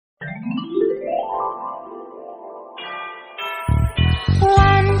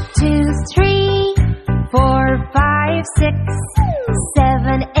5, 6,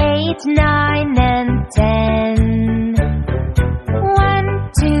 7, 8, 9, and 10.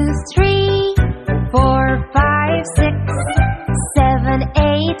 1, 2, 3, 4, 5, 6, 7,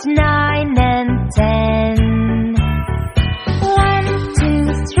 8, 9, and 10. 1,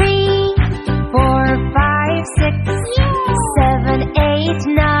 2, 3, 4, 5, 6, 7, 8,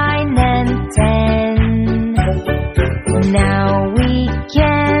 9, and 10. Now we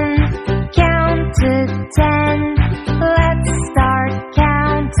can count to 10. Let's start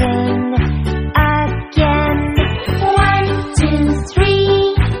counting again. 1, 2,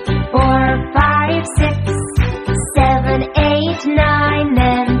 3, 4, 5, 6, 7, 8, 9,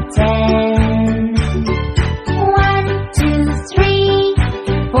 and 10. 1, 2, 3,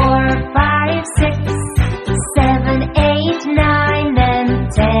 4, 5, 6, 7, 8, 9, and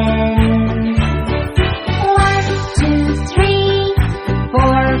 10. 1, 2, 3,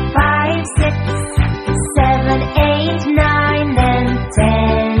 4, 5, 6, 7, 8, 9, and 10.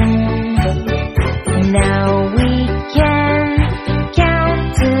 Now we can count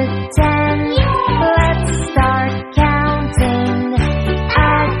to 10. Let's start counting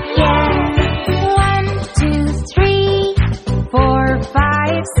again. 1, 2, 3, 4,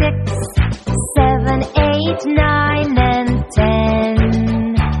 5, 6, 7, 8, 9, and 10.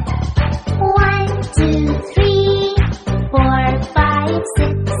 1, 2, 3, 4, 5,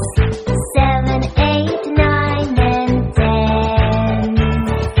 6, 7, 8, 9, and 10.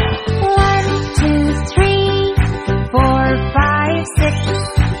 1, 2, 3, 4, 5, 6,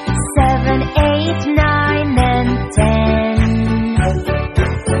 7, 8, 9, and 10.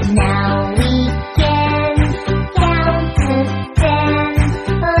 Now we can count to 10.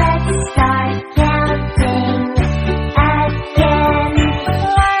 Let's start counting again.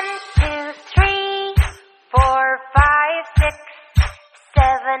 1, 2, 3, 4, 5, 6,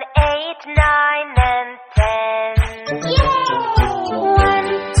 7, 8, 9, and 10. Yay! 1,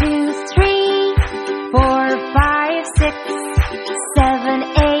 2, 3, 4, 5, 6, 7,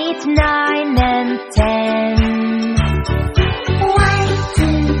 8, 9, and 10. 1,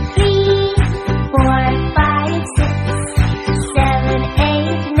 2, 3, 4, 5, 6, 7,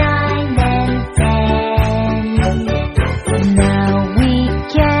 8, 9, and 10. Now we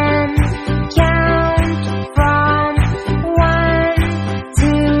can count from 1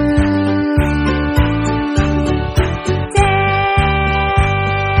 to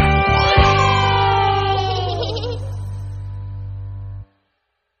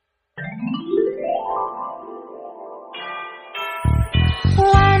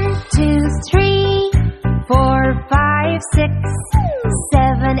 1, 2, 3, 4, 5, 6,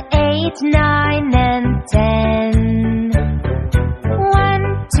 7, 8, 9, and 10.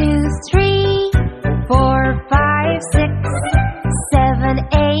 1, 2, 3, 4, 5, 6, 7,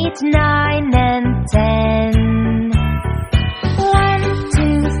 8, 9, and 10. 1,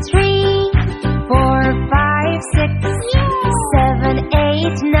 2, 3, 4, 5, 6, 7,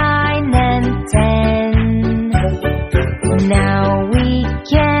 8, 9, and 10. Now we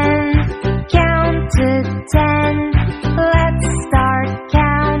can count to 10. Let's start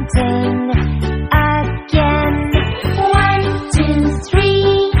counting again. 1, 2,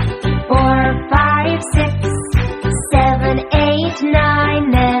 3, 4, 5, 6, 7, 8,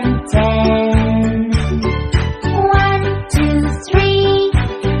 9, and 10. 1, 2, 3,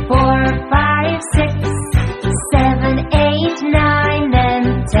 4, 5, 6, 7, 8, 9, and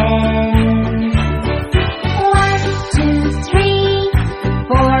 10. 1, 2, 3,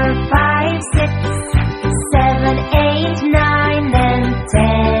 4, 5, 6, 7, 8, 9, and 10.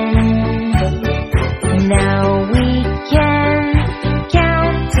 Now we can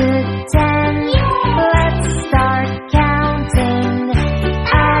count to 10. Let's start counting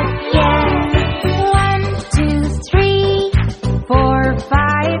again. 1, 2, 3, 4,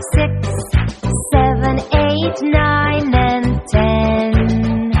 5, 6, 7, 8, 9, and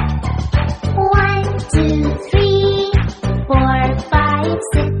 10. 1, 2, 3, 4, 5,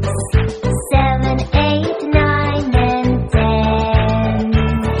 6, 7, 8, 9, and 10.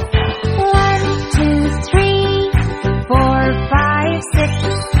 1, 2, 3, 4, 5, 6,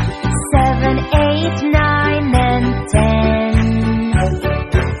 7, 8, 9, and 10.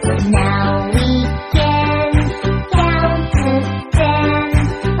 Now we can count to 10.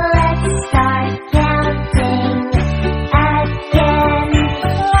 Let's start counting again.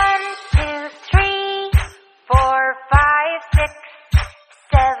 1, 2, 3, 4, 5, 6,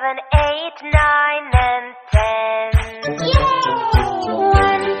 7, 8, 9, and 10. Yay!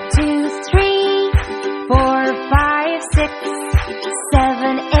 1, 2, 3, 4, 5, 6,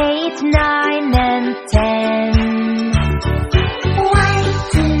 7, 8, 9.